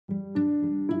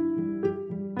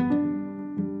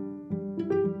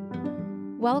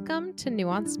Welcome to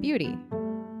Nuanced Beauty,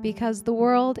 because the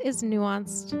world is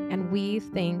nuanced and we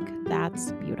think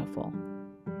that's beautiful.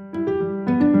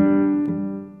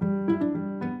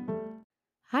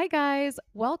 Hi, guys.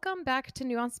 Welcome back to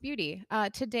Nuanced Beauty.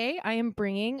 Today, I am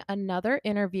bringing another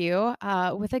interview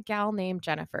with a gal named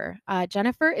Jennifer.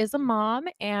 Jennifer is a mom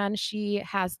and she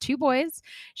has two boys.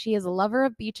 She is a lover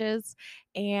of beaches.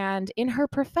 And in her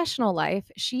professional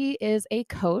life, she is a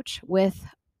coach with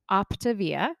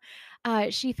Optavia.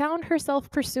 She found herself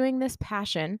pursuing this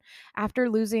passion after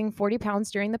losing 40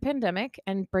 pounds during the pandemic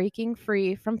and breaking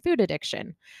free from food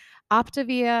addiction.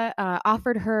 Optavia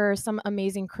offered her some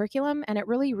amazing curriculum, and it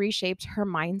really reshaped her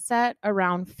mindset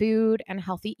around food and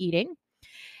healthy eating.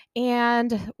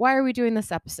 And why are we doing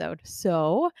this episode?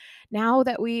 So, now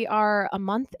that we are a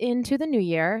month into the new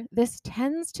year, this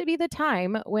tends to be the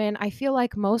time when I feel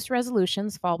like most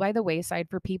resolutions fall by the wayside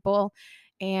for people,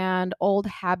 and old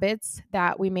habits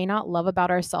that we may not love about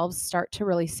ourselves start to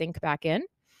really sink back in.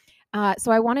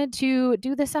 So I wanted to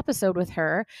do this episode with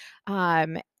her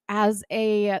um, as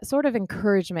a sort of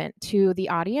encouragement to the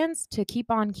audience to keep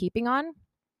on keeping on.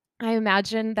 I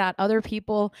imagine that other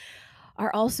people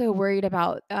are also worried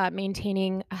about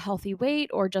maintaining a healthy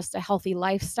weight or just a healthy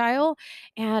lifestyle.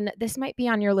 And this might be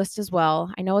on your list as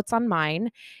well. I know it's on mine.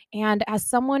 And as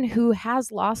someone who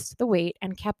has lost the weight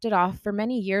and kept it off for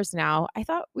many years now, I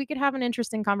thought we could have an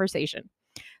interesting conversation.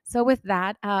 So, with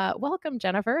that, welcome,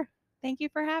 Jennifer. Thank you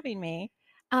for having me.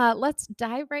 Let's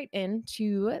dive right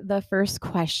into the first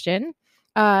question.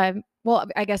 Well,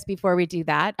 I guess before we do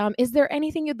that, is there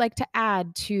anything you'd like to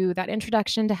add to that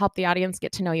introduction to help the audience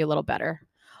get to know you a little better?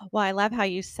 Well, I love how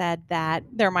you said that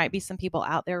there might be some people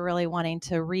out there really wanting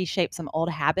to reshape some old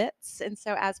habits. And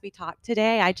so, as we talk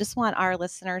today, I just want our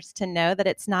listeners to know that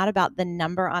it's not about the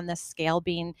number on the scale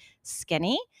being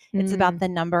skinny, it's about the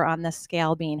number on the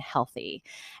scale being healthy.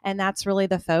 And that's really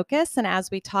the focus. And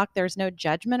as we talk, there's no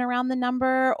judgment around the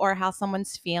number or how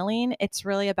someone's feeling. It's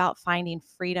really about finding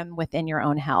freedom within your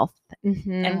own health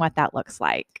and what that looks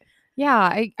like.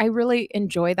 Yeah, I really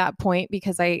enjoy that point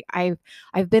because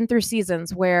I've been through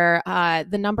seasons where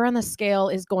the number on the scale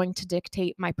is going to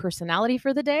dictate my personality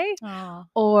for the day, Oh,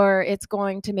 or it's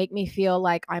going to make me feel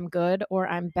like I'm good or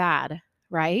I'm bad,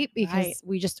 right? Because right.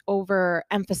 we just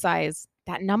overemphasize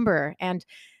that number, and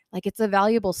like it's a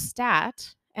valuable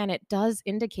stat and it does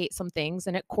indicate some things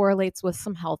and it correlates with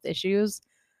some health issues,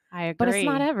 I but it's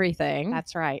not agree. everything.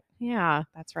 That's right. Yeah.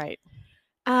 That's right.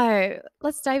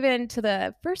 Let's dive into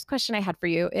the first question I had for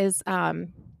you is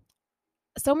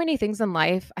so many things in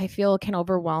life I feel can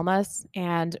overwhelm us,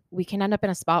 and we can end up in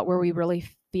a spot where we really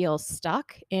feel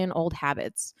stuck in old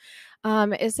habits.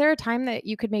 Is there a time that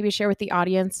you could maybe share with the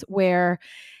audience where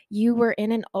you were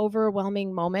in an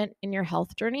overwhelming moment in your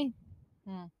health journey?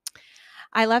 Hmm.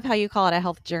 I love how you call it a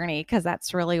health journey because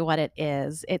that's really what it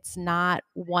is. It's not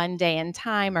one day in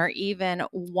time or even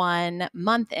 1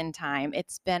 month in time.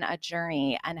 It's been a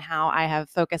journey and how I have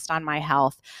focused on my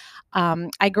health.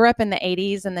 I grew up in the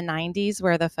 80s and the 90s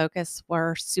where the focus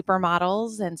were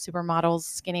supermodels, and supermodels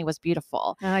skinny was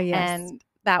beautiful. Ah, yes. And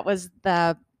that was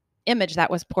the image that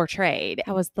was portrayed.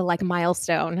 That was the like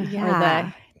milestone or the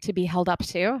Yeah. to be held up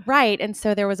to. Right, and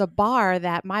so there was a bar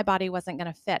that my body wasn't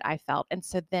gonna fit, I felt, and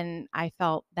so then I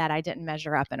felt that I didn't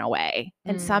measure up in a way,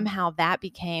 and Mm. somehow that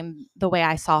became the way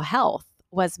I saw health,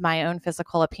 was my own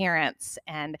physical appearance,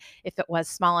 and if it was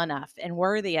small enough and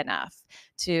worthy enough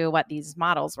to what these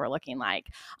models were looking like.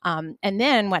 And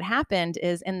then what happened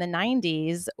is in the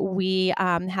 90s, we,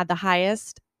 had the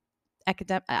highest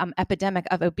epidemic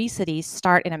of obesity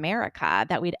start in America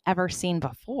that we'd ever seen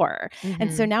before.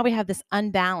 And so Mhm. now we have this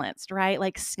unbalanced, right?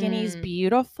 Like skinny's Mm.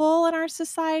 beautiful in our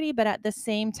society, but at the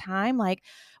same time, like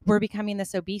we're becoming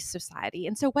this obese society.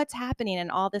 And so what's happening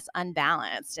in all this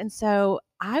unbalanced? And so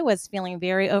I was feeling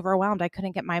very overwhelmed. I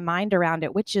couldn't get my mind around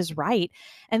it, which is right.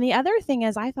 And the other thing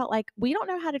is, I felt like we don't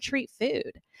know how to treat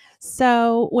food.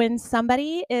 So when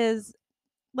somebody is,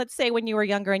 let's say when you were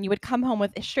younger and you would come home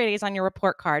with straight A's on your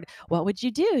report card, what would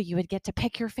you do? You would get to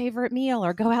pick your favorite meal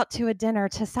or go out to a dinner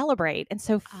to celebrate. And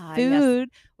so Ah, yes. food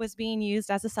was being used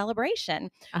as a celebration.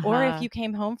 Or if Uh-huh. you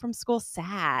came home from school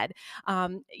sad,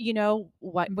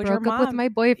 what would your Broke up with mom? my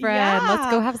boyfriend. Let's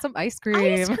go Yeah, have some ice ice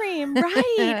cream. cream,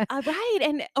 right, right,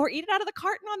 and or eat it out of the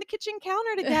carton on the kitchen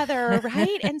counter together,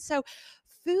 right? And so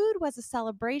food was a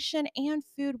celebration, and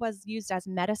food was used as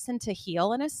medicine to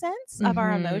heal in a sense of our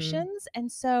Mhm. emotions.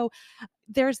 And so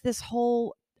there's this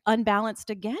whole unbalanced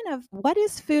again of what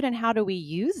is food and how do we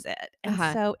use it. And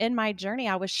Uh-huh. so in my journey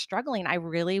I was struggling. I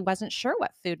really wasn't sure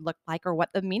what food looked like or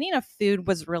what the meaning of food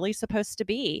was really supposed to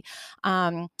be.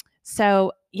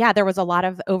 So yeah, there was a lot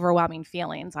of overwhelming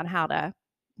feelings on how to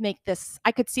make this,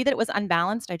 I could see that it was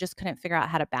unbalanced. I just couldn't figure out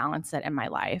how to balance it in my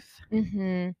life.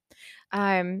 Mhm.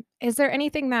 Is there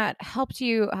anything that helped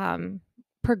you,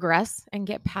 progress and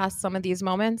get past some of these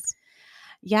moments?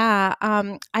 Yeah,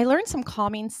 I learned some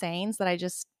calming sayings that I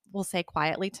just will say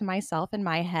quietly to myself in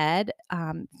my head.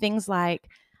 Things like,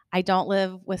 "I don't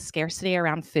live with scarcity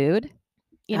around food."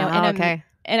 You know, Oh, okay.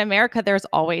 in America, there's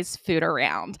always food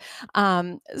around.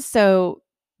 So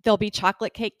there'll be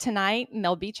chocolate cake tonight, and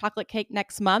there'll be chocolate cake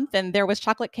next month, and there was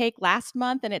chocolate cake last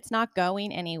month, and it's not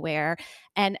going anywhere.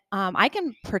 And I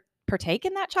can partake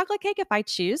in that chocolate cake if I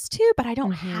choose to, but I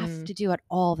don't have Mhm. to do it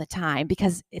all the time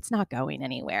because it's not going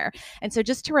anywhere. And so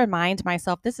just to remind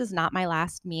myself, this is not my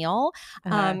last meal,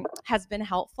 Uh-huh. has been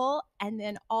helpful. And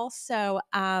then also,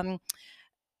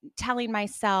 telling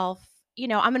myself,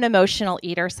 I'm an emotional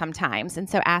eater sometimes. And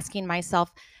so asking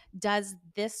myself, does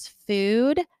this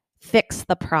food fix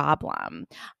the problem?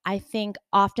 I think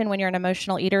often when you're an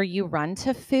emotional eater, you run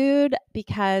to food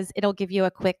because it'll give you a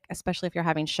quick, especially if you're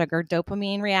having sugar,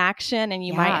 dopamine reaction, and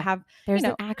you might Yeah. have, you There's an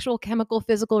know, actual chemical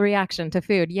physical reaction to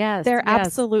food. Yes, there yes.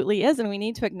 absolutely is, and we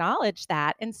need to acknowledge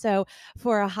that. And so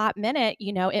for a hot minute,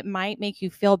 it might make you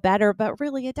feel better, but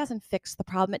really it doesn't fix the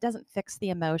problem. It doesn't fix the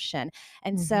emotion.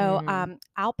 And so Mhm.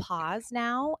 I'll pause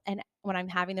now and when I'm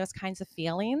having those kinds of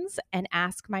feelings and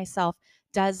ask myself,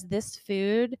 does this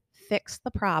food fix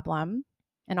the problem?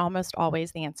 And almost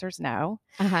always the answer is no.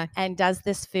 Uh-huh. And does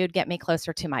this food get me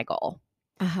closer to my goal?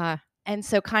 Uh-huh. And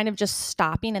so kind of just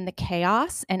stopping in the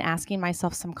chaos and asking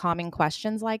myself some calming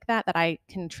questions like that I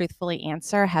can truthfully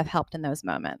answer have helped in those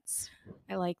moments.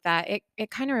 I like that. It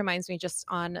kind of reminds me just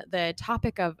on the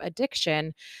topic of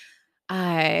addiction,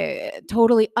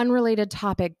 totally unrelated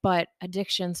topic, but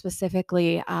addiction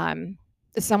specifically.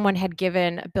 Someone had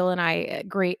given Bill and I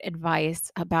great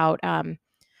advice about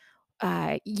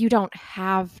you don't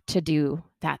have to do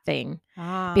that thing.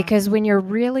 Ah, Because when you're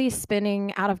really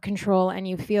spinning out of control and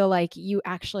you feel like you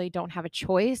actually don't have a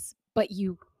choice, but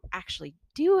you actually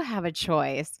do have a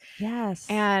choice. yes.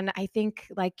 And I think,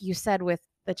 like you said with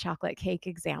the chocolate cake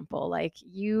example, like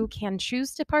you can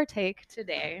choose to partake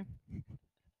today,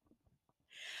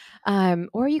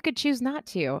 or you could choose not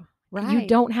to. You Right.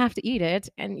 don't have to eat it,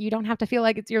 and you don't have to feel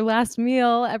like it's your last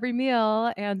meal every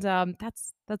meal. And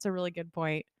that's a really good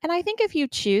point. And I think if you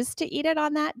choose to eat it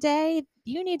on that day,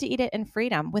 you need to eat it in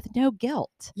freedom with no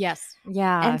guilt. Yes. And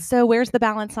Yeah. so where's the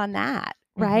balance on that?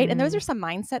 Right. And those are Hmm. some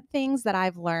mindset things that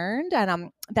I've learned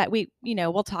and that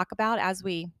we'll talk about as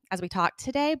we talk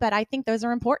today. But I think those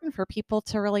are important for people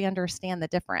to really understand the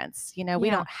difference. We Yeah.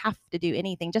 don't have to do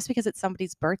anything just because it's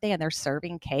somebody's birthday and they're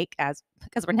serving cake as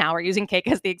because we're using cake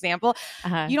as the example.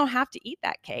 Uh-huh. You don't have to eat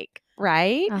that cake,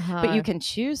 right? But you Uh-huh. can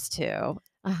choose to.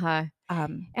 Uh-huh.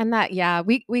 Um, And that, yeah,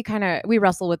 we kinda we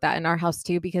wrestle with that in our house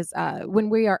too because, when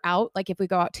we are out, like, if we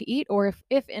go out to eat or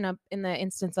if in the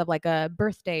instance of, like, a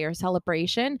birthday or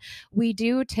celebration, we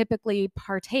do typically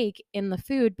partake in the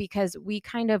food because we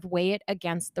kind of weigh it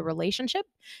against the relationship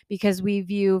because we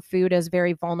view food as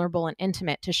very vulnerable and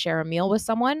intimate to share a meal with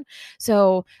someone.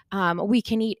 So, we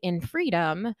can eat in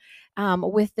freedom,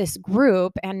 with this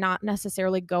group and not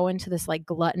necessarily go into this, like,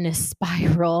 gluttonous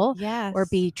spiral or yes,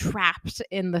 be trapped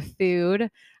in the food.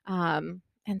 And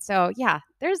so yeah,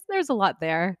 there's a lot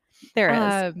there. there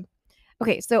is. Um,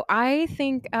 okay, so I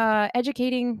think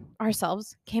educating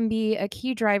ourselves can be a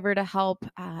key driver to help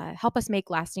us make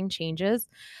lasting changes.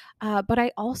 But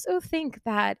I also think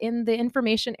that in the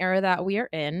information era that we are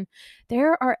in,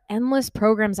 there are endless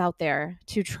programs out there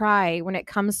to try when it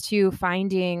comes to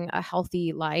finding a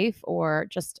healthy life or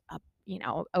just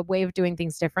a way of doing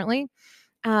things differently.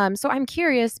 So I'm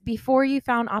curious, before you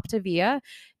found Optavia,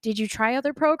 did you try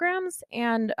other programs?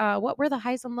 And what were the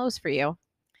highs and lows for you?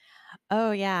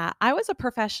 Oh, yeah. I was a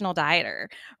professional dieter,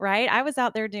 right? I was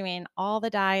out there doing all the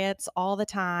diets all the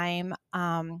time.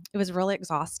 It was really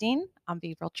exhausting. I'll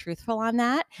be real truthful on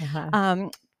that. Uh-huh.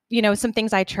 Um, some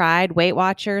things I tried: Weight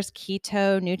Watchers,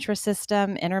 keto,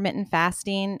 Nutrisystem, intermittent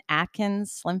fasting,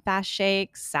 Atkins, Slim Fast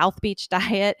Shakes, South Beach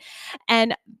diet.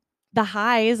 And the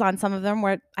highs on some of them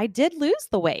were I did lose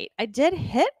the weight. I did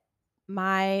hit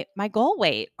my goal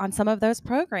weight on some of those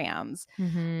programs.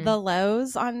 Mhm. The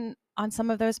lows on some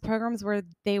of those programs were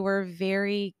they were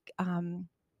very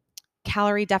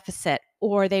calorie deficit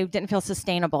or they didn't feel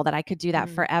sustainable that I could do that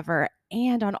Mm. forever.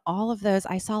 And on all of those,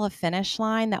 I saw a finish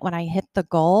line that when I hit the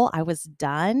goal, I was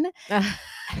done.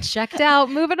 checked out,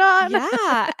 moving on.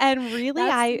 Yeah, and really That's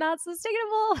I not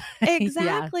sustainable.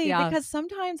 Yeah, exactly, yeah. because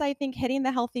sometimes I think hitting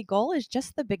the healthy goal is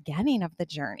just the beginning of the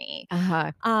journey.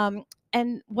 Uh-huh. Um,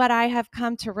 and what I have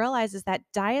come to realize is that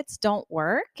diets don't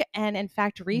work. And in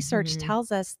fact, research Mhm.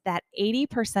 tells us that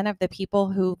 80% of the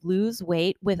people who lose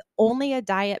weight with only a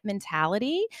diet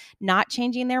mentality, not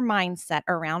changing their mindset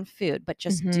around food, but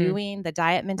just Mhm. doing the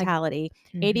diet Like mentality,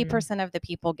 mhm. 80% of the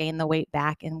people gain the weight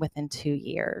back in within 2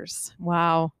 years.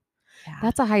 Wow. Yeah.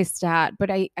 That's a high stat, but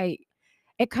I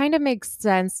it kind of makes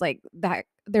sense, like, that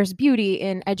there's beauty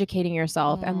in educating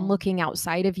yourself and Mm, looking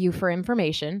outside of you for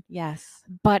information, yes.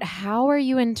 but how are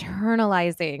you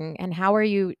internalizing and how are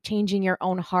you changing your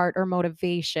own heart or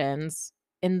motivations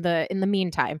in the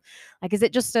meantime? Like, is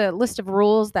it just a list of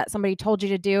rules that somebody told you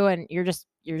to do and you're just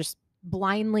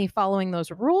blindly following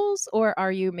those rules, or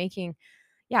are you making,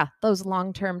 yeah, those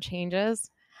long-term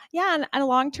changes? Yeah, and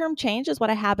long-term change is what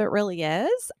a habit really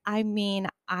is. I mean,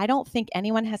 I don't think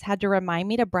anyone has had to remind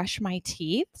me to brush my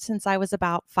teeth since I was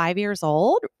about 5 years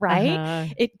old, right? Uh-huh.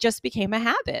 It just became a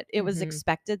habit. It was Mhm.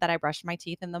 expected that I brush my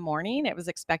teeth in the morning. It was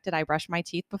expected I brush my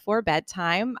teeth before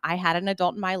bedtime. I had an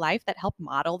adult in my life that helped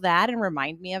model that and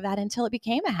remind me of that until it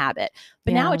became a habit.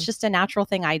 But now Yeah. it's just a natural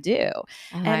thing I do.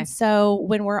 Uh-huh. And so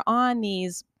when we're on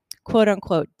these quote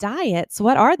unquote diets,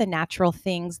 what are the natural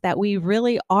things that we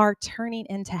really are turning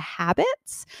into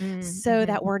habits Mm, so mhm.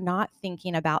 that we're not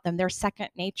thinking about them? They're second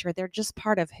nature, they're just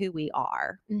part of who we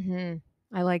are. Mhm.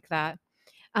 I like that.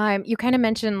 You kinda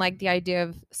mentioned, like, the idea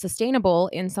of sustainable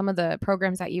in some of the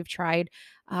programs that you've tried,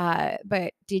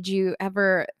 but did you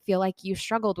ever feel like you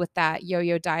struggled with that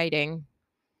yo-yo dieting?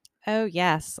 Oh,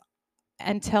 yes.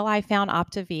 Until I found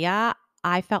Optavia,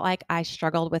 I felt like I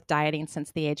struggled with dieting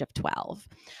since the age of 12.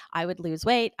 I would lose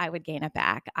weight, I would gain it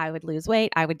back. I would lose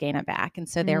weight, I would gain it back. And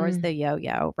so there was Mm, the yo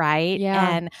yo, right? yeah,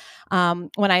 And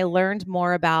when I learned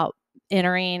more about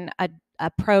entering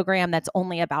a program that's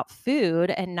only about food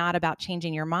and not about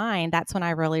changing your mind, that's when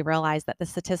I really realized that the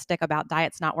statistic about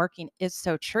diets not working is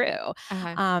so true.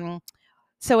 uh-huh, Um,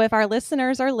 so if our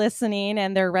listeners are listening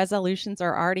and their resolutions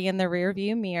are already in the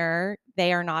rearview mirror,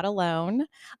 they are not alone.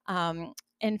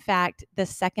 In fact, the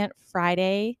second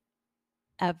Friday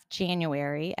of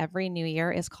January, every new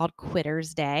year is called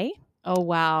Quitter's Day. oh,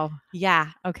 wow,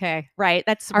 Yeah, okay. right.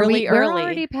 That's Are really we're early.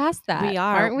 already past that, We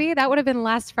are. aren't we? That would have been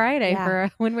last Friday Yeah. for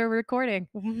when we're recording.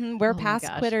 We're Oh my past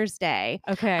gosh. Quitter's Day.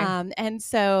 Okay, And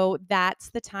so that's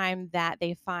the time that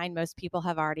they find most people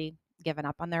have already given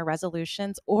up on their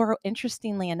resolutions, or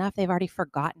interestingly enough, they've already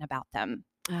forgotten about them.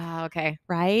 ah, okay,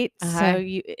 Right? So uh-huh.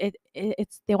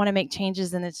 it's they wanna make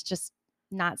changes and it's just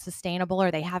not sustainable,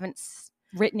 or they haven't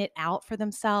written it out for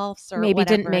themselves or Maybe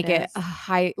didn't whatever it make it a is.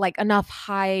 high, like, enough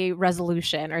high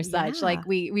resolution or such, like, Yeah.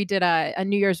 we did a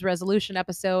New Year's resolution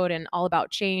episode and all about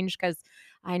change because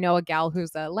I know a gal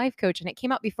who's a life coach, and it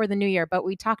came out before the new year, but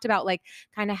we talked about, like,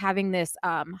 kinda having this,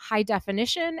 high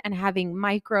definition and having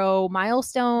micro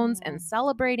milestones and Mm.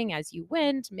 celebrating as you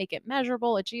win to make it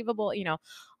measurable, achievable,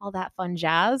 all that fun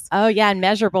jazz. Oh, yeah, and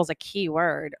measurable is a key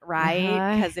word, right?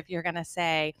 Uh-huh, Because if you're gonna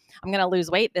say, "I'm gonna lose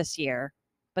weight this year,"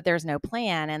 but there's no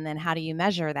plan, and then how do you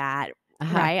measure that,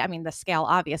 uh-huh, right? I mean, the scale,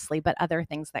 obviously, but other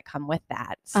things that come with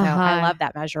that. So, I uh-huh. love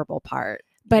that measurable part.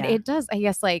 But Yeah. it does, I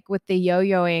guess, like, with the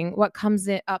yo-yoing, what comes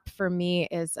it up for me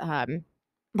is,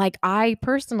 like, I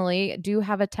personally do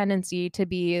have a tendency to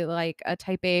be, like, a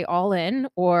type A all in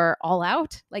or all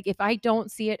out. Like, if I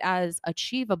don't see it as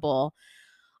achievable,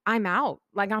 I'm out.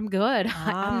 Like, I'm good.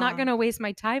 I'm not Ah. gonna waste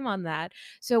my time on that.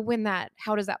 So when that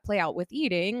how does that play out with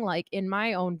eating? Like, in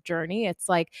my own journey, it's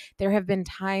like there have been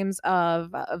times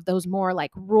of those more,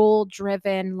 like,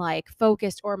 rule-driven, like,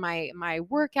 focused or my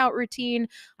workout routine,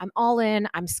 I'm all in,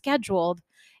 I'm scheduled,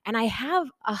 and I have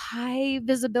a high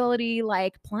visibility,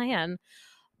 like, plan.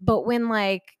 But when,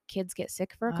 like, kids get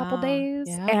sick for a couple Ah,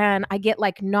 days yep. and I get,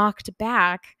 like, knocked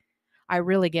back, I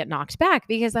really get knocked back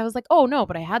because I was like, "Oh, no,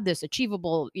 but I had this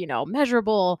achievable,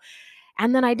 measurable,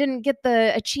 and then I didn't get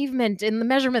the achievement in the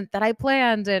measurement that I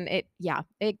planned," and it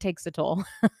takes a toll.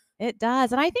 It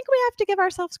does, and I think we have to give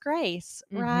ourselves grace,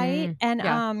 right? Mhm. And,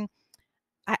 Yeah.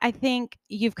 I think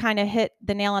you've kinda hit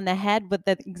the nail on the head with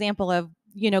the example of,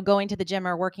 going to the gym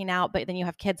or working out, but then you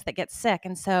have kids that get sick,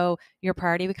 and so your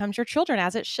priority becomes your children,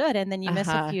 as it should, and then you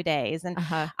miss a Uh-huh. few days, and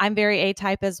Uh-huh. I'm very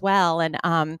A-type as well, and,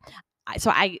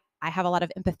 I have a lot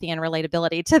of empathy and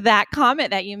relatability to that comment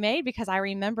that you made because I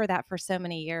remember that for so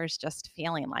many years just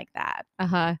feeling like that.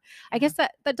 Uh-huh. I Yeah. guess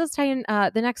that does tie in,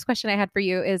 the next question I had for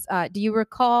you is, do you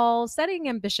recall setting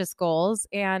ambitious goals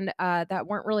and, that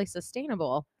weren't really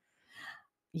sustainable?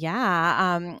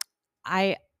 Yeah,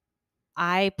 I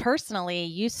I personally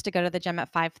used to go to the gym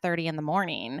at 5:30 in the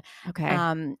morning. Okay.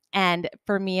 And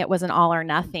for me, it was an all or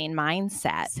nothing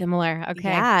mindset. Similar. Okay.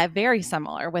 Yeah, very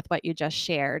similar with what you just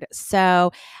shared.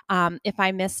 So, if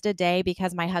I missed a day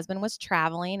because my husband was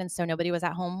traveling and so nobody was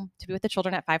at home to be with the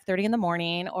children at 5:30 in the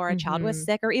morning, or a child was Mhm.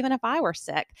 sick, or even if I were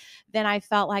sick, then I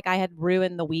felt like I had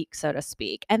ruined the week, so to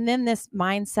speak. And then this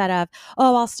mindset of,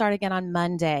 oh, I'll start again on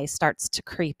Monday starts to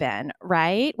creep in,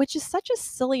 right? Which is such a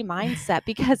silly mindset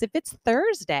because if it's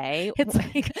Thursday, It's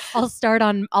like I'll start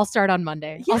on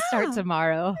Monday. I'll start yeah,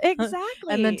 tomorrow. And then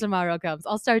exactly. tomorrow comes.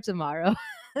 I'll start tomorrow.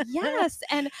 Yes,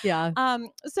 and, Yeah.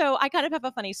 so I kind of have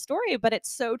a funny story, but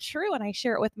it's so true, and I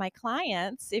share it with my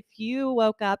clients. If you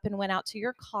woke up and went out to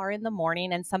your car in the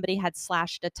morning and somebody had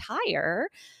slashed a tire,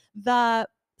 the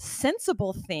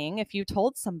sensible thing, if you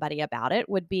told somebody about it,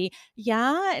 would be,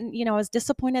 "Yeah, and, I was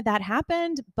disappointed that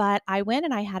happened, but I went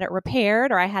and I had it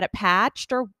repaired, or I had it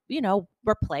patched, or,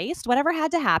 replaced, whatever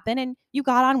had to happen, and you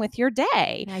got on with your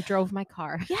day." I drove my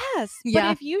car. Yes, but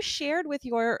Yeah. if you shared with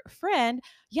your friend,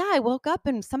 "Yeah, I woke up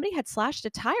and somebody had slashed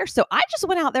a tire, so I just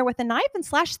went out there with a knife and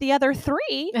slashed the other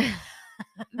 3,"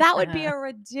 that would be a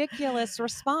ridiculous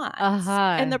response, and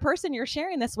Uh-huh. the person you're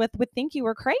sharing this with would think you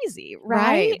were crazy,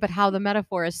 Right, right? but how the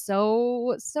metaphor is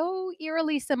so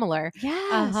eerily similar.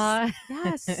 Yes. Uh-huh.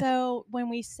 Yes, so when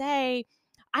we say,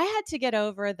 I had to get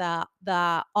over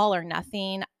the all or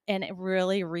nothing and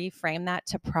really reframe that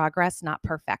to progress, not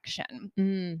perfection.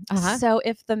 Uh-huh. So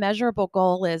if the measurable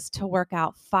goal is to work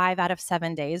out 5 out of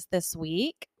 7 days this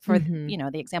week for,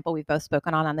 Mhm. the example we've both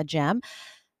spoken on the gym,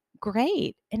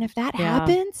 great. And if that Yeah.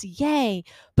 happens, yay.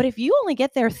 But if you only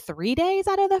get there 3 days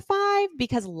out of the 5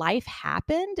 because life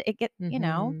happened,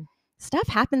 Mhm. stuff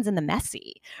happens in the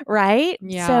messy, right?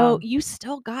 Yeah. So you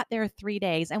still got there 3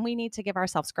 days, and we need to give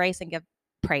ourselves grace and give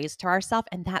praise to ourselves,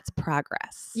 and that's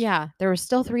progress. Yeah, there were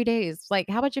still 3 days. Like,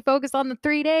 how about you focus on the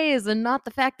 3 days and not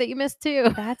the fact that you missed 2?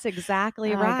 That's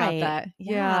exactly I got right. that.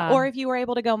 Yeah, Yeah. or if you were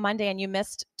able to go Monday and you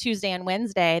missed Tuesday and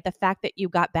Wednesday, the fact that you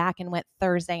got back and went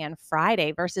Thursday and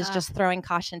Friday versus Uh, just throwing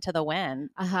caution to the wind.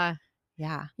 uh-huh.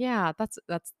 Yeah. Yeah,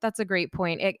 that's a great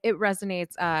point. It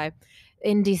resonates.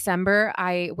 In December,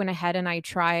 I went ahead and I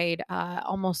tried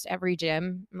almost every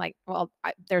gym. Like, well,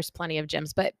 there's plenty of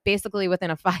gyms, but basically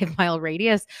within a 5 mile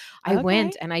radius, I went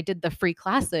Okay. and I did the free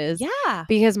classes Yeah.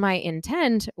 because my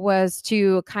intent was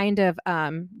to kind of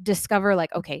discover,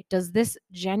 like, okay, does this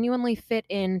genuinely fit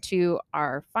into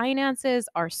our finances,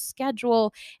 our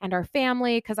schedule, and our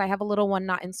family? Because I have a little one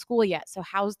not in school yet. So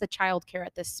how's the childcare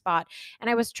at this spot?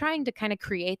 And I was trying to kind of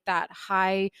create that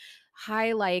high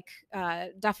like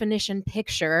definition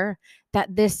picture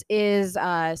that this is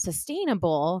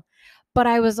sustainable, but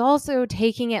I was also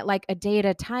taking it like a day at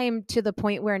a time, to the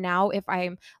point where now if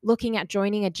I'm looking at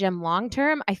joining a gym long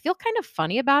term, I feel kind of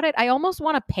funny about it. I almost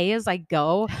want to pay as I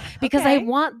go because I Okay.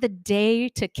 want the day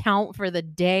to count for the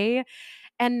day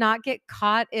and not get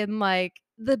caught in like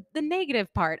the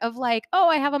negative part of like, oh,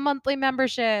 I have a monthly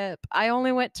membership. I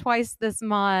only went twice this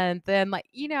month, and like,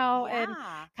 and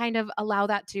Yeah. kind of allow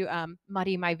that to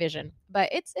muddy my vision. But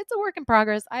it's a work in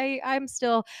progress. I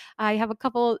have a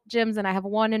couple gyms and I have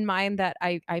one in mind that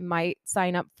I might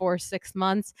sign up for 6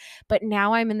 months. But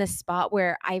now I'm in this spot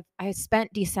where I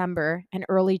spent December and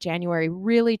early January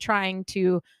really trying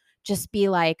to just be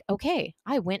like, okay,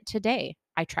 I went today.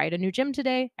 I tried a new gym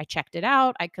today. I checked it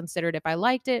out. I considered if I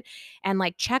liked it, and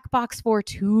like checkbox for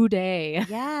today, you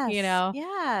Yes. know?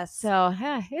 Yes. So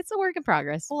it's a work in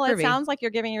progress Well, for it me. sounds like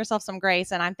you're giving yourself some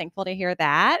grace, and I'm thankful to hear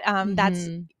that. Hmm.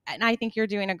 And I think you're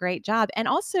doing a great job. And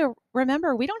also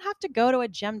remember, we don't have to go to a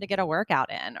gym to get a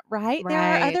workout in, right? There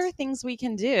are Right. other things we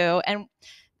can do. And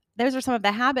those are some of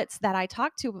the habits that I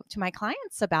talk to my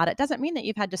clients about. It doesn't mean that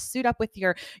you've had to suit up with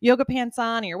your yoga pants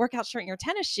on, or your workout shirt and your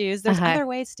tennis shoes. There's Uh-huh. other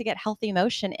ways to get healthy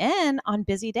motion in on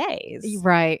busy days.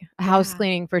 Right. House Yeah.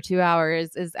 cleaning for 2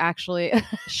 hours is actually,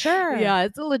 Sure. yeah,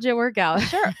 it's a legit workout.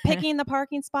 Sure. Picking the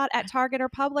parking spot at Target or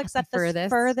At Publix the at the furthest.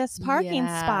 furthest parking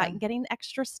spot Yeah. and getting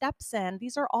extra steps in.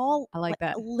 These are all I like like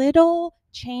that. little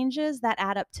changes that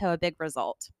add up to a big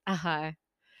result. Uh-huh.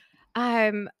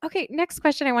 Okay, next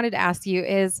question I wanted to ask you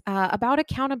is about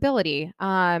accountability.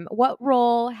 What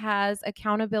role has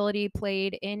accountability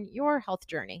played in your health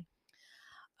journey?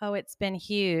 Oh, it's been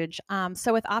huge.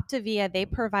 So with Optavia, they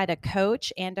provide a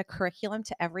coach and a curriculum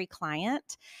to every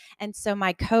client. And so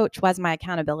my coach was my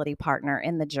accountability partner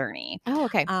in the journey. Oh,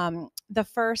 okay. The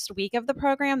first week of the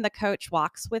program, the coach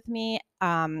walks with me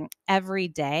every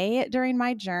day during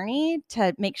my journey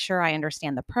to make sure I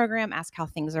understand the program, ask how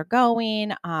things are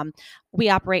going. We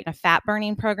operate in a fat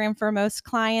burning program for most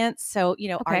clients. So,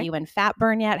 are Okay. you in fat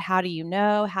burn yet? How do you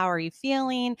know? How are you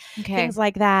feeling? Okay. Things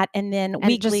like that. And then And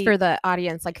just weekly. for the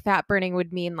audience, like fat burning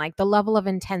would mean like the level of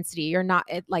intensity. You're not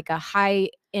at like a high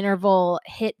interval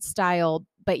hit style,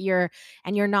 but you're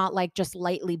not like just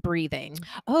lightly breathing,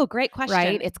 Oh, great right?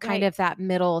 question. It's kind Great. of that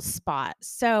middle spot.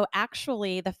 So,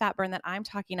 actually, the fat burn that I'm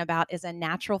talking about is a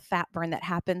natural fat burn that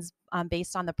happens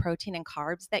based on the protein and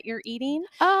carbs that you're eating.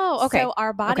 Oh, okay. So, our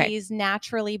Okay. bodies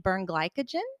naturally burn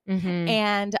glycogen. Mhm.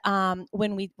 And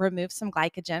when we remove some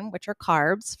glycogen, which are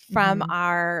carbs, from Mhm.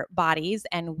 our bodies,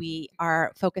 and we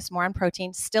are focused more on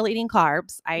protein, still eating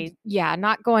carbs. Yeah,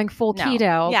 not going full No.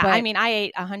 keto, Yeah, I but mean, I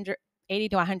ate 180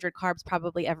 to 100 carbs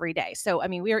probably every day. So, I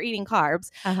mean, we were eating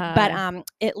carbs, but uh-huh.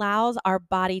 it allows our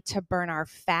body to burn our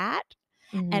fat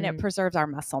and it Mhm. preserves our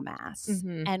muscle mass.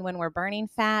 Mhm. And when we're burning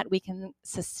fat, we can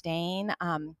sustain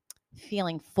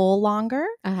feeling full longer,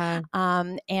 Uh-huh.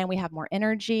 and we have more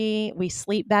energy. We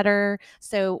sleep better.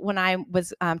 So when I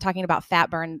was talking about fat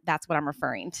burn, that's what I'm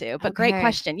referring to. But great Okay.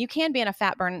 question. You can be in a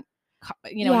fat burn,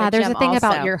 in the Yeah, there's a gym thing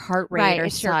about also. your heart rate Right. or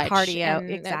It's your such cardio. and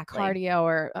Exactly. cardio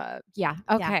or yeah,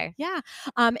 Yeah. okay. Yeah.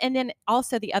 And then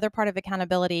also the other part of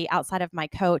accountability outside of my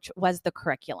coach was the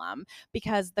curriculum,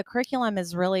 because the curriculum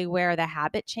is really where the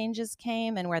habit changes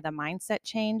came and where the mindset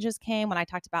changes came. When I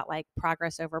talked about like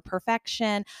progress over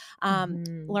perfection,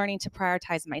 Mhm. learning to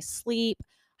prioritize my sleep,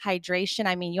 hydration.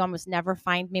 I mean, you almost never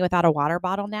find me without a water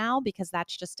bottle now, because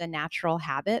that's just a natural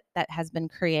habit that has been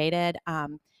created.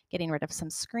 Getting rid of some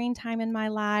screen time in my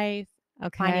life,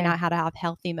 finding Okay. out how to have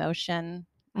healthy motion.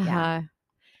 Yeah.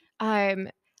 Uh-huh. Um,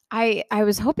 I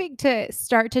was hoping to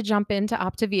start to jump into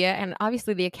Optavia, and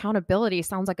obviously the accountability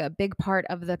sounds like a big part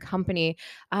of the company.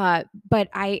 But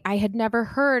I had never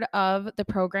heard of the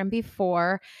program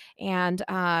before, and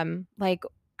like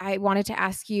I wanted to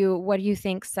ask you, what do you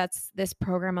think sets this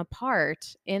program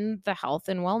apart in the health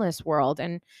and wellness world?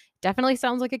 And definitely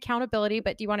sounds like accountability,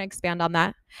 but do you want to expand on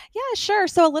that? Yeah, sure.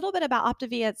 So a little bit about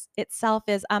Optavia itself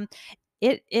is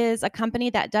it is a company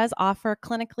that does offer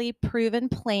clinically proven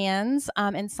plans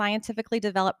and scientifically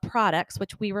developed products,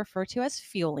 which we refer to as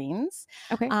fuelings,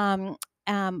 Okay.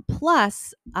 um,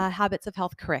 plus habits of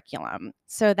health curriculum.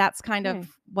 So that's kind of Okay.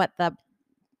 what the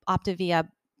Optavia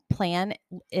plan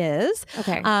is.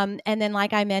 Okay. And then,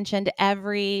 like I mentioned,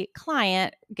 every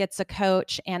client gets a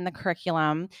coach and the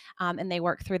curriculum, and they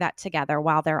work through that together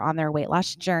while they're on their weight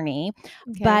loss journey.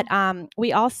 Okay. But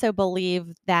we also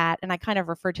believe that, and I kind of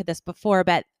referred to this before,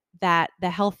 but that the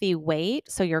healthy weight,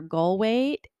 so your goal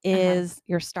weight, Uh-huh. is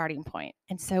your starting point.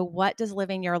 And so, what does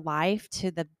living your life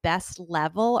to the best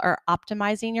level or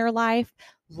optimizing your life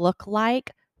look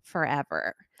like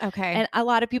forever? Okay. And a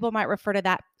lot of people might refer to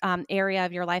that area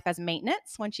of your life as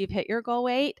maintenance once you've hit your goal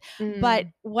weight. But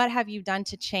Mm, what have you done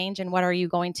to change, and what are you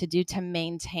going to do to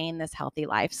maintain this healthy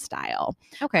lifestyle?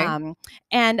 okay. Um,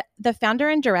 and the founder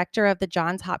and director of the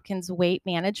Johns Hopkins Weight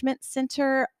Management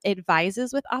Center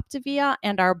advises with Optavia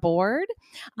and our board.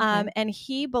 Okay. And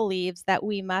he believes that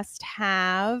we must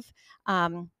have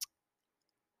um,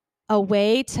 a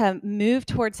way to move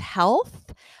towards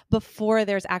health before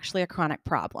there's actually a chronic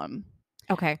problem.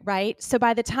 Okay. Right? So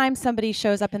by the time somebody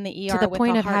shows up in the To ER the with a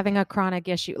point of heart. having a chronic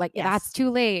issue, like, that's Yes. too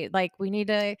late, like, we need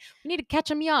to catch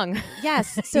them young.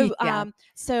 Yes. Yeah.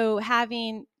 So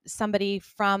having somebody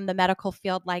from the medical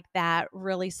field like that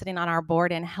really sitting on our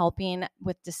board and helping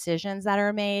with decisions that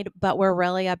are made, but we're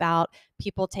really about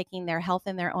people taking their health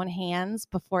in their own hands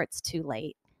before it's too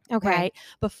late, Okay. right?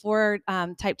 Before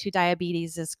type 2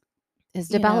 diabetes Is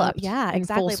developed yeah, in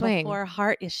full exactly. swing. Before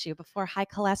heart issue, before high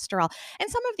cholesterol. And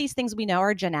some of these things we know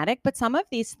are genetic, but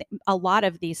a lot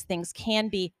of these things can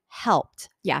be helped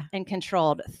Yeah. and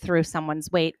controlled through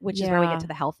someone's weight, which is where we get Yeah. to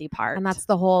the healthy And part. that's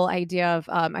the whole idea of,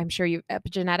 I'm sure you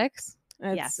epigenetics?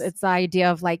 It's Yes. it's the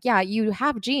idea of like, yeah, you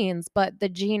have genes, but the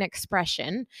gene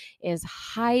expression is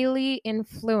highly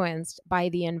influenced by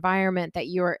the environment that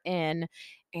you're in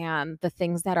and the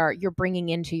things that are you're bringing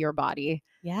into your body.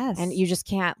 And Yes. you just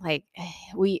can't like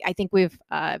I think we've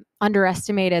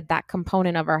underestimated that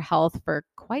component of our health for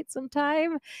quite some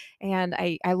time, and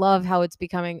I love how it's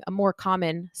becoming a more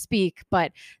common speak.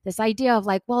 But this idea of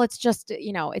like, well, it's just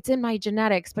it's in my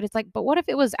genetics, but it's like, but what if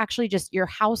it was actually just your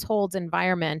household's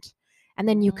environment, and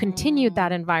then you continued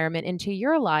that Mm. environment into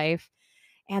your life?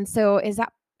 And so is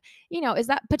that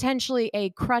potentially a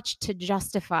crutch to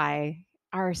justify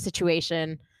our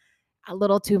situation a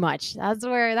little too much? That's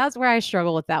where I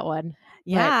struggle with that one.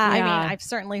 But Yeah, I mean, yeah, I've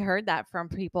certainly heard that from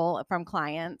people, from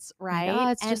clients, like, right? "Oh,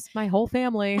 it's And just my whole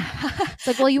family." It's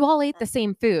like, well, you all ate the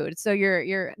same food, so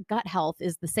your gut health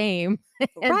is the same.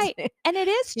 And right. And it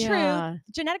is true. yeah.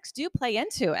 Genetics do play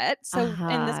into it. So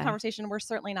in this Uh-huh. conversation, we're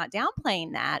certainly not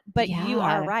downplaying that, but you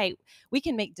are Yeah. right. We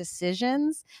can make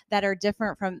decisions that are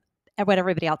different from what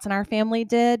everybody else in our family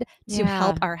did to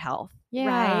help Yeah. our health,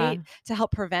 right? Yeah. To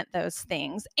help prevent those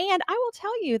things. And I will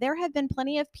tell you, there have been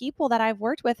plenty of people that I've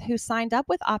worked with who signed up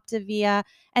with Optavia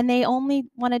and they only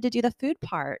wanted to do the food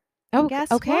part. And Oh,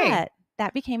 guess okay. what?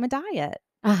 That became a diet.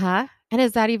 Uh-huh. And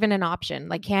is that even an option?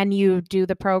 Like, can you do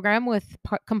the program with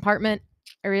compartment,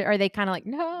 or are they kind of like,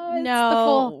 no, it's the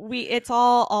full? No, it's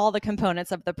all the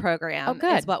components of the Oh, program is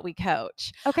good. what we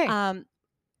coach. Okay. Um,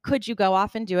 could you go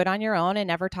off and do it on your own and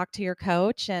never talk to your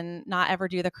coach and not ever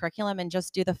do the curriculum and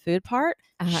just do the food part?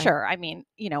 Uh-huh. Sure. I mean,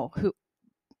 who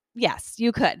yes,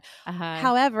 you could. Uh-huh.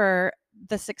 However,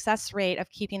 the success rate of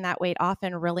keeping that weight off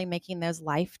and really making those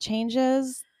life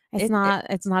changes, It's not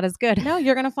as good. no,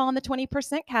 you're going to fall in the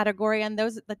 20% category. And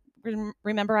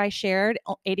remember, I shared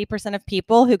 80% of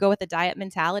people who go with a diet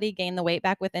mentality gain the weight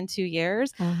back within 2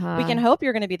 years. We can Uh-huh. hope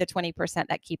you're going to be the 20%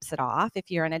 that keeps it off if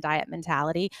you're in a diet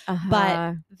mentality. But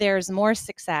Uh-huh. there's more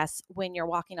success when you're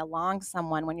walking along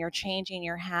someone, when you're changing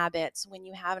your habits, when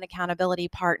you have an accountability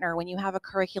partner, when you have a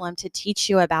curriculum to teach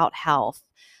you about health.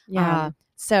 Yeah.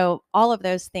 So all of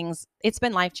those things, it's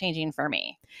been life changing for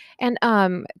me. And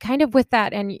kind of with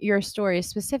that and your story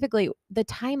specifically, the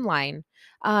timeline.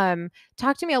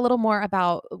 Talk to me a little more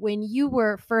about when you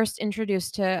were first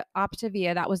introduced to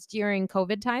Optavia. That was during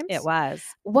COVID It times. was.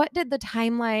 What did the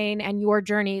timeline and your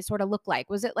journey sort of look like?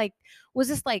 Was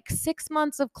this like 6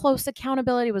 months of close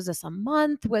accountability? Was this a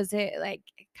month? Was it like,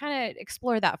 kind of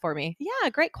explore that for me? Yeah,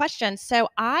 great question. So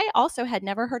I also had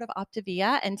never heard of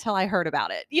Optavia until I heard about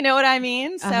it. You know what I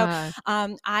mean? So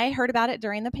Uh-huh. I heard about it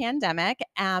during the pandemic.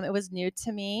 It was new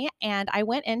to me, and I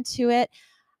went into it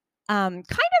kind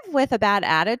of with a bad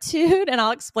attitude, and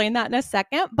I'll explain that in a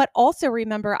second. But also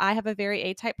remember, I have a very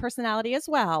A-type personality as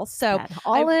well. So That I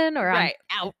all in or I'm right.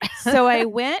 out? So I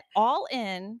went all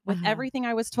in with Uh-huh. everything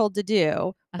I was told to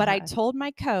do, but I Uh-huh. told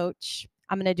my coach,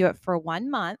 I'm going to do it for 1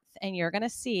 month, and you're going to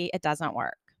see it doesn't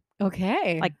work.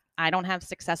 Okay. Like, I don't have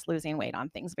success losing weight on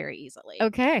things very easily.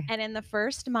 Okay. And in the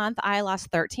first month, I lost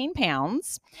 13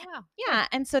 pounds. Wow. Good. Yeah.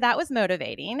 And so that was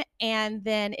motivating. And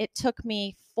then it took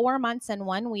me 4 months and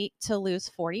 1 week to lose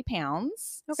 40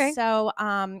 pounds. Okay. So,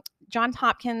 John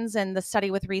Hopkins and the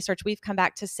study with research, we've come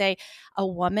back to say a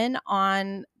woman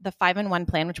on the 5-in-1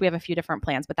 plan, which we have a few different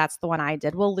plans, but that's the one I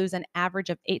did, will lose an average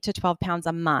of 8 to 12 pounds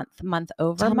a month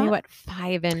over Tell me month. what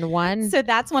 5 in 1. So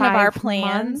that's one of our 5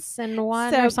 months plans. in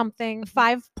one or So something.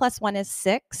 5 + 1 is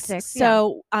 6. 6, yeah.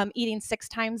 So, eating 6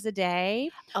 times a day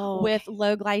Oh, with okay.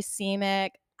 low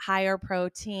glycemic, higher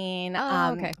protein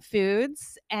Oh, okay.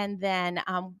 foods. And then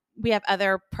we have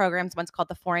other programs. One's called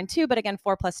the 4 and 2, but again,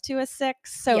 4 + 2 is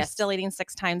 6. So Yes. still eating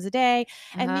 6 times a day.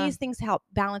 And Uh-huh. these things help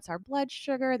balance our blood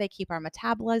sugar. They keep our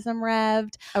metabolism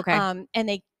revved. Okay. And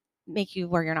they make you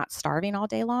where you're not starving all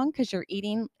day long because you're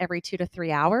eating every 2 to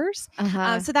 3 hours.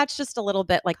 Uh-huh. So that's just a little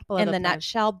bit like Couple of in the the plans.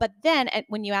 nutshell. But then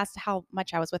when you asked how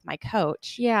much I was with my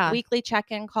coach, Yeah. weekly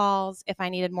check-in calls. If I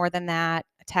needed more than that,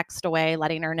 text away,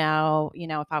 letting her know,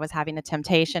 if I was having a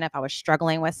temptation, if I was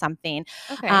struggling with something.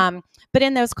 Okay. But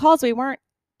in those calls, they weren't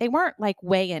like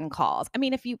weigh-in calls. I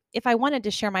mean, if I wanted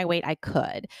to share my weight, I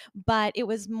could, but it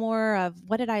was more of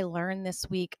what did I learn this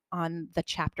week on the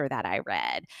chapter that I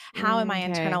read? How am I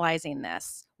Okay. internalizing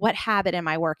this? What habit am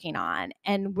I working on?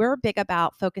 And we're big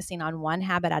about focusing on one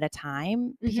habit at a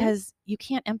time Mhm. because you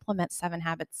can't implement 7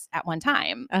 habits at one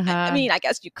time. I Uh-huh. mean, I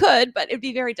guess you could, but it'd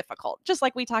be very difficult. Just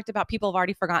like we talked about, people have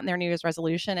already forgotten their New Year's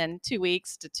resolution in 2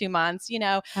 weeks to 2 months.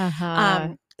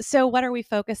 Uh-huh. So what are we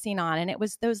focusing on? And it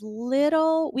was those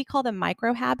little, we call them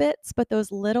micro habits, but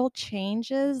those little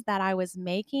changes that I was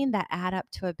making that add up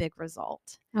to a big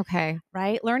result, Okay.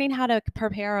 right? Learning how to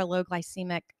prepare a low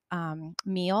glycemic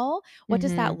meal. What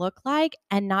does that Mhm. look like?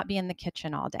 And not be in the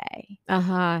kitchen all day.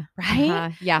 Uh-huh. Right? Uh-huh.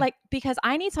 Yeah. Like, because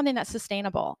I need something that's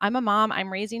sustainable. I'm a mom, I'm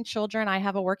raising children. I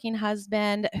have a working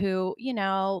husband who,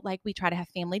 like we try to have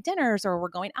family dinners or we're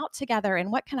going out together and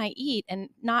what can I eat and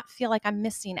not feel like I'm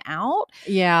missing out,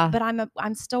 Yeah. but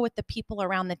I'm still with the people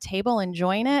around the table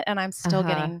enjoying it and I'm still Uh-huh.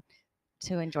 getting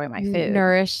to enjoy my food.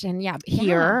 Nourished and yeah, Yeah.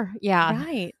 here. Yeah.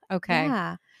 Right. Okay.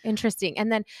 Yeah. Interesting.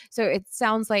 And then so it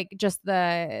sounds like just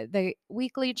the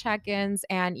weekly check-ins,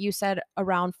 and you said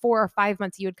around 4 or 5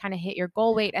 months you would kind of hit your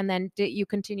goal weight, and then did you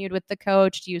continued with the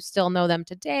coach? Do you still know them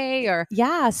today or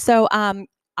Yeah. So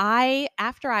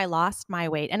after I lost my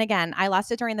weight, and again, I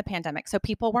lost it during the pandemic. So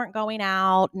people weren't going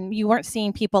out and you weren't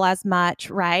seeing people as much,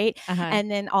 right? Uh-huh. And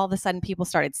then all of a sudden people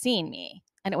started seeing me.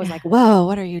 And it was like, whoa,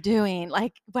 what are you doing?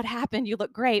 Like, what happened? You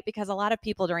look great. Because a lot of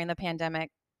people during the pandemic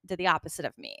did the opposite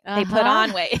of me. They put Uh-huh.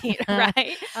 on weight,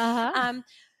 right? Uh-huh. Um,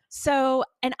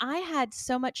 and I had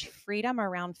so much freedom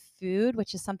around food,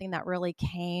 which is something that really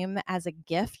came as a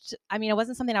gift. I mean, it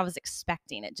wasn't something I was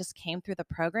expecting. It just came through the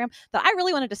program. But I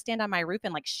really wanted to stand on my roof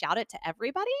and like shout it to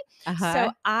everybody. So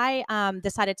Uh-huh. I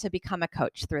decided to become a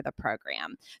coach through the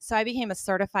program. So I became a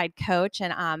certified coach,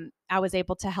 and I was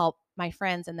able to help my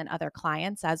friends and then other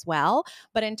clients as well.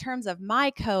 But in terms of my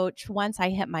coach, once I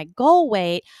hit my goal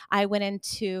weight, I went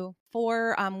into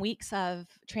 4 weeks of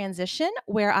transition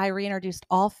where I reintroduced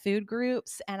all food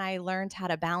groups and I learned how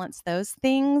to balance those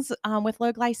things with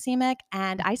low glycemic.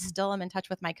 And I Mhm. still am in touch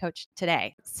with my coach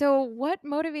today, So what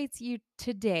motivates you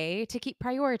today to keep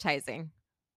prioritizing?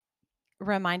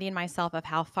 reminding myself of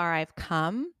how far I've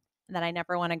come, that I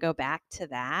never want to go back to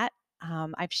that.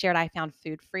 I've shared I found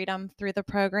food freedom through the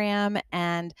program,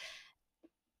 and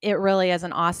it really is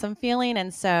an awesome feeling.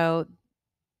 And so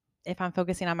if I'm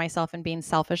focusing on myself and being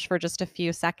selfish for just a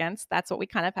few seconds, that's what we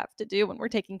kind of have to do when we're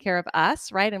taking care of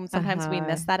us, right? And sometimes we Uh-huh.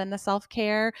 miss that in the self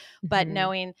care, but Mhm.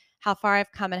 knowing how far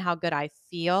I've come and how good I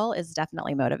feel is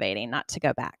definitely motivating not to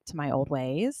go back to my old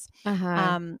ways. Uh-huh.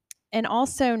 Um, and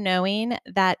also knowing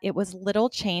that it was little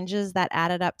changes that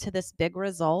added up to this big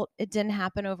result. It didn't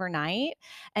happen overnight.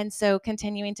 And so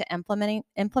continuing to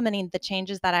implementing the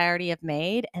changes that I already have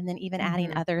made and then even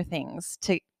adding Mhm. other things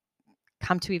to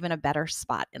come to even a better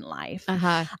spot in life.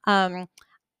 Uh-huh. Um,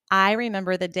 I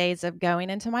remember the days of going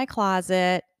into my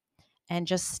closet and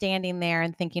just standing there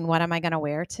and thinking, what am I going to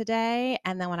wear today?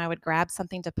 And then when I would grab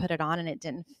something to put it on and it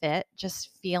didn't fit, just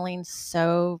feeling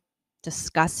so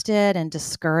disgusted and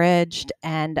discouraged.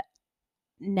 And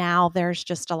now there's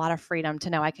just a lot of freedom to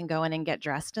know I can go in and get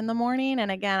dressed in the morning. And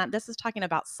again, this is talking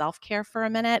about self care for a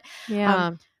minute. Um,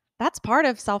 Yeah. that's part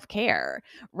of self care,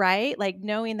 right? Like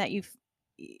knowing that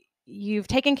you've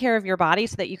taken care of your body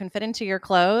so that you can fit into your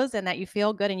clothes and that you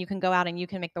feel good and you can go out and you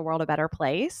can make the world a better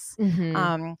place. Mhm.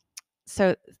 Um,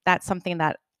 so that's something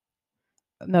that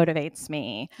motivates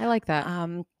me. I like that.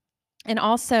 Um, and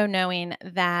also knowing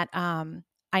that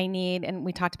I need, and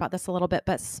we talked about this a little bit,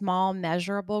 but small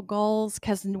measurable goals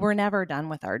because we're never done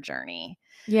with our journey,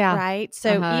 Yeah. right?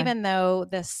 So Uh-huh. even though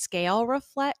the scale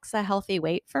reflects a healthy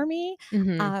weight for me,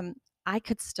 Mhm. um, I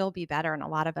could still be better in a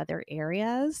lot of other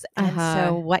areas. And Uh-huh.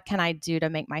 so, what can I do to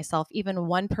make myself even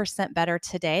 1% better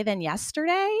today than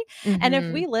yesterday? And if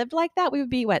Mhm. we lived like that, we would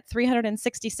be what,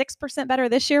 366% better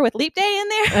this year with leap day in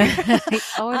there?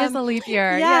 Oh, it is um, a leap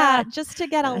year. yeah, Yeah. just to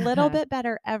get a little Uh-huh. bit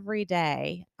better every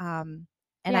day.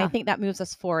 And I Yeah. think that moves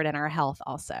us forward in our health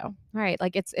also. Right.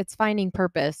 Like it's finding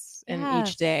purpose in each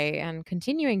Yes. day and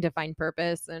continuing to find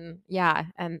purpose and yeah,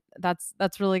 and that's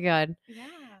really good. Yeah.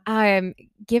 Um,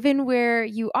 Given where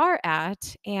you are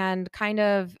at and kind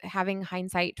of having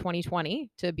hindsight 2020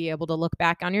 to be able to look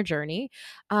back on your journey,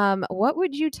 what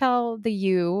would you tell the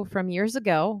you from years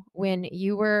ago when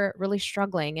you were really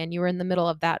struggling and you were in the middle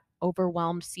of that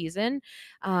overwhelmed season?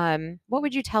 What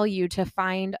would you tell you to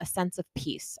find a sense of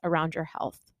peace around your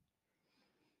health?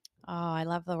 Oh, I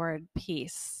love the word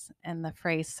peace and the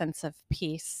phrase sense of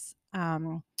peace.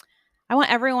 I want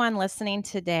everyone listening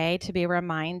today to be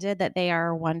reminded that they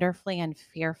are wonderfully and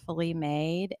fearfully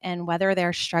made. And whether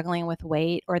they're struggling with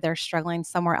weight or they're struggling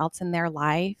somewhere else in their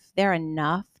life, they're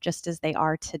enough just as they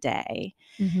are today.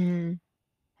 Mhm.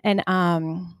 And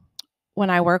when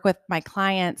I work with my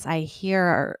clients, I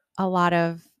hear a lot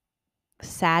of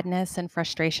sadness and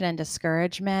frustration and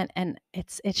discouragement, and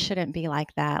it shouldn't be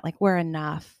like that. Like we're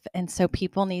enough. And so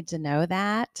people need to know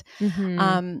that. Mhm.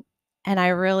 Um and I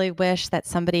really wish that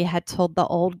somebody had told the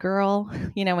old girl,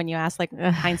 when you ask like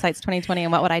hindsight's 2020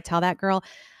 and what would I tell that girl?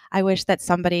 I wish that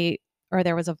somebody or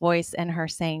there was a voice in her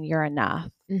saying you're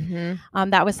enough. Mhm.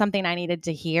 That was something I needed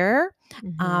to hear.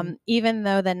 Mhm. Even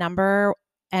though the number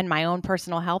and my own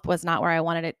personal health was not where I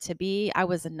wanted it to be, I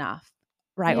was enough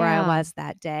right where I Yeah. was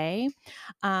that day.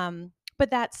 But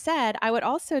that said, I would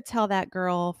also tell that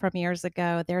girl from years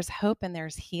ago, there's hope and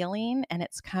there's healing and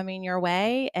it's coming your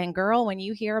way. And girl, when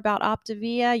you hear about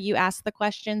Optavia, you ask the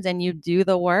questions and you do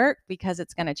the work because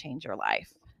it's going to change your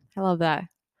life. I love that.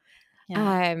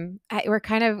 Yeah. We're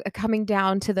kind of coming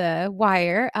down to the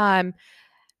wire.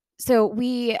 So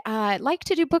we like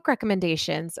to do book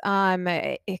recommendations.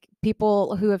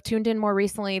 People who have tuned in more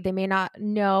recently, they may not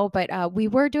know, but we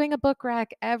were doing a book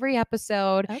rec every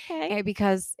episode Okay.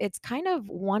 because it's kind of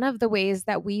one of the ways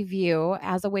that we view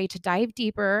as a way to dive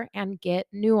deeper and get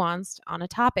nuanced on a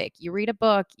topic. You read a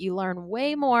book, you learn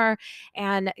way more,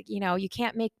 and you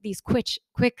can't make these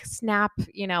quick snap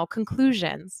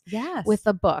conclusions with Yes.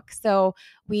 the book. So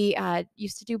we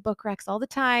used to do book recs all the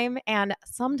time, and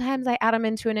sometimes I add them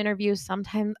into an interview,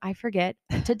 sometimes I forget.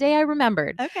 Today I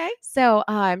remembered. Okay. So,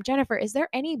 Jennifer, is there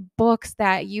any books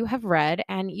that you have read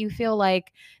and you feel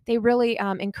like they really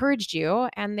encouraged you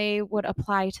and they would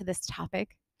apply to this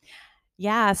topic?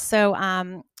 Yeah.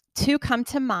 So, two come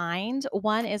to mind.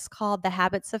 One is called The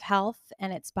Habits of Health,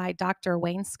 and it's by Dr.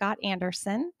 Wayne Scott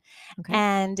Anderson. Okay.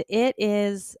 And it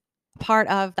is part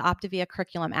of the Optavia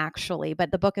curriculum, actually,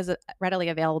 but the book is readily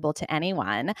available to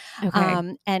anyone.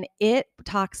 Okay. And it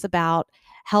talks about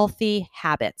healthy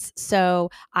habits. So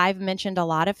I've mentioned a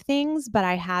lot of things, but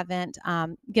I haven't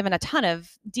given a ton of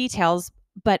details.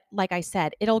 But like I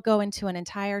said, it'll go into an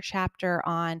entire chapter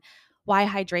on why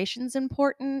hydration is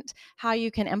important, how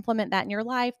you can implement that in your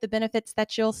life, the benefits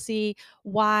that you'll see,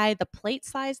 why the plate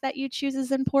size that you choose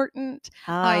is important,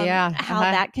 Oh, yeah. how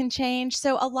Uh-huh. that can change.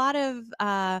 So a lot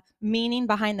of meaning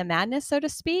behind the madness, so to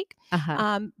speak.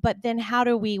 Uh-huh. But then how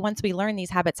do we, once we learn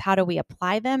these habits, how do we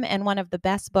apply them? And one of the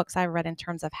best books I've read in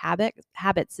terms of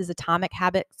habits is Atomic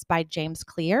Habits by James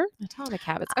Clear. Atomic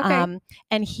Habits. Okay. Um,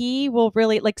 and he will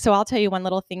really like, so I'll tell you one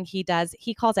little thing he does.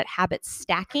 He calls it habit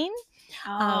stacking.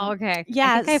 Oh, okay. I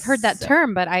think I've heard that Yes.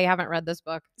 term, but I haven't read this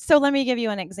book. So let me give you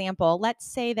an example. Let's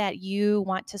say that you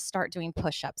want to start doing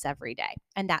push-ups every day,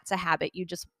 and that's a habit.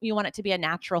 You want it to be a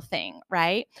natural thing,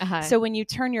 right? Uh-huh. So when you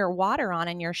turn your water on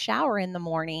in your shower in the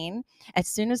morning, as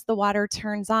soon as the water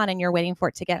turns on and you're waiting for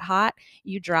it to get hot,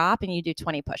 you drop and you do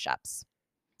 20 push-ups,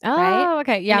 right? Oh,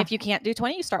 okay. And Yeah. if you can't do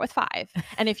 20, you start with 5.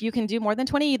 And if you can do more than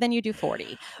 20, then you do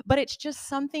 40. But it's just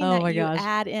something Oh that my you gosh.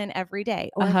 add in every day.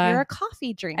 Or if Uh-huh. you're a coffee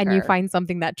And you drinker. find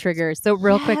something that triggers. So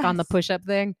real quick on the Yes. push-up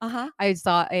thing, Uh-huh. I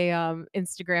saw a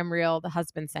Instagram reel. The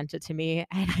husband sent it to me,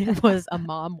 and it was a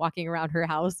mom walking around her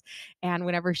house, and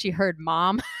whenever she heard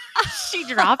mom, she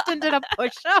dropped and did a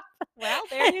push-up. Well,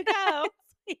 there you go.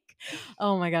 Like,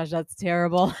 oh my gosh, that's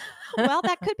terrible. Well,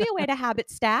 that could be a way to habit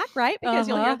stack, right? Because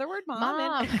you'll hear Uh-huh. the word mom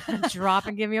and Mom, drop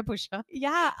and give me a push-up.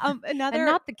 yeah, And another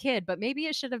not the kid, but maybe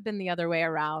it should have been the other way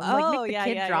around. Like, oh, make the yeah,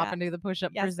 kid yeah, drop yeah. and do the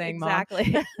push-up for Yes, saying mom.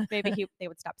 exactly. Maybe they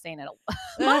would stop saying it.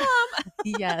 Mom.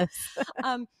 Yes.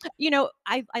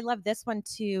 I love this one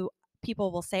too.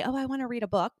 People will say, "Oh, I want to read a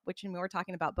book," which when we were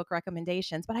talking about book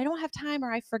recommendations, but I don't have time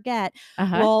or I forget.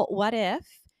 Uh-huh. Well, what if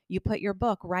you put your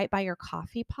book right by your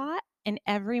coffee pot? And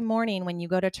every morning when you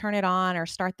go to turn it on or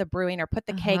start the brewing or put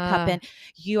the K cup Uh-huh. in,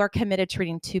 you are committed to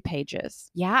reading 2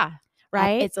 pages, Yeah.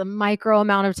 right? It's a micro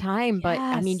amount of time, but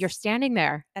I mean, you're Yes. standing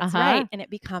there. That's Uh-huh. right, and it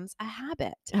becomes a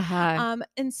habit. Uh-huh.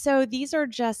 And so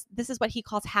this is what he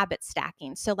calls habit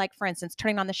stacking. So, like for instance,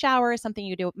 turning on the shower is something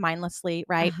you do mindlessly,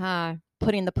 right? Uh-huh.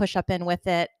 Putting the push up in with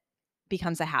it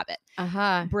becomes a habit.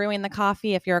 Uh-huh. Brewing the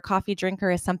coffee, if you're a coffee drinker,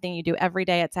 is something you do every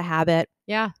day. It's a habit.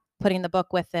 Yeah. Putting the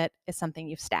book with it is something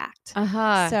you've stacked.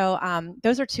 Uh-huh. So,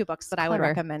 those are 2 books that I would Clever.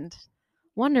 recommend.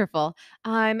 Wonderful.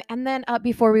 And then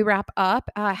before we wrap up,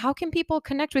 how can people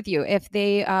connect with you if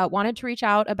they wanted to reach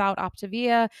out about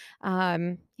Optavia?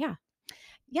 Yeah.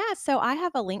 Yeah, so I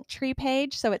have a Linktree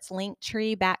page. So it's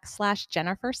Linktree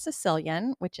 /Jennifer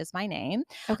Sicilian, which is my name.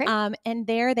 Okay. And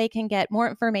there they can get more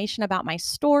information about my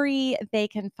story. They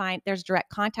can find there's direct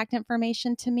contact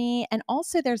information to me. And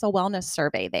also there's a wellness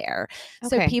survey there.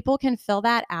 So Okay. people can fill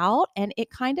that out and it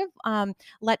kind of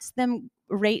lets them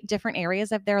rate different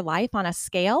areas of their life on a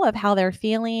scale of how they're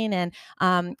feeling. And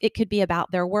it could be about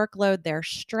their workload, their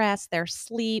stress, their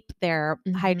sleep, their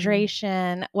Mhm.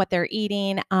 hydration, what they're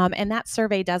eating. And that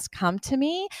survey does come to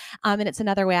me. And it's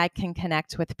another way I can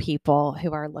connect with people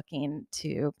who are looking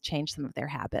to change some of their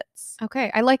habits.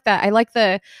 Okay, I like that. I like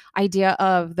the idea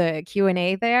of the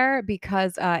Q&A there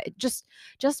because just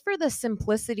for the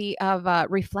simplicity of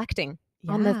reflecting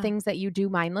on the Yeah, things that you do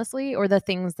mindlessly or the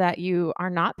things that you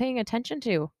are not paying attention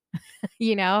to.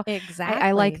 you know,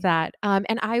 I like exactly. that.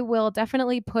 And I will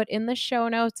definitely put in the show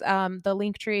notes the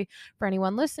link tree for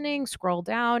anyone listening. Scroll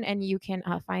down and you can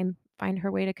find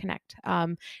her way to connect.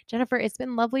 Jennifer, it's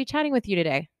been lovely chatting with you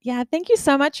today. Yeah, thank you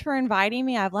so much for inviting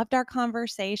me. I've loved our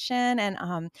conversation, and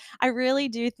I really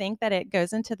do think that it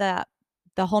goes into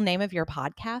the whole name of your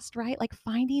podcast, right? Like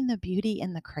finding the beauty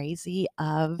in the crazy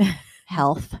of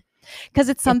health. 'Cause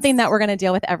it's something that It's we're gonna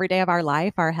deal with every day of our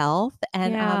life, our health,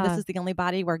 and, this Yeah. is the only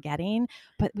body we're getting,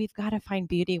 but we've gotta find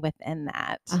beauty within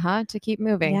that. To keep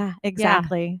moving. Yeah, Yeah.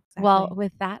 exactly, Well, exactly.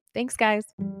 with that, thanks, guys.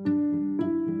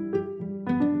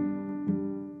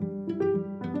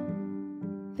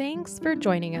 Thanks for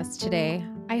joining us today.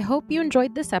 I hope you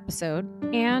enjoyed this episode,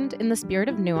 and in the spirit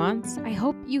of nuance, I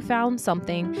hope you found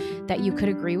something that you could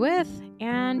agree with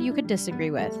and you could disagree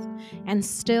with, and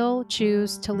still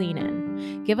choose to lean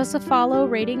in. Give us a follow,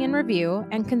 rating, and review,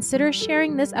 and consider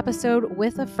sharing this episode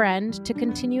with a friend to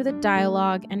continue the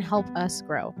dialogue and help us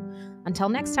grow. Until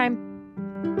next time.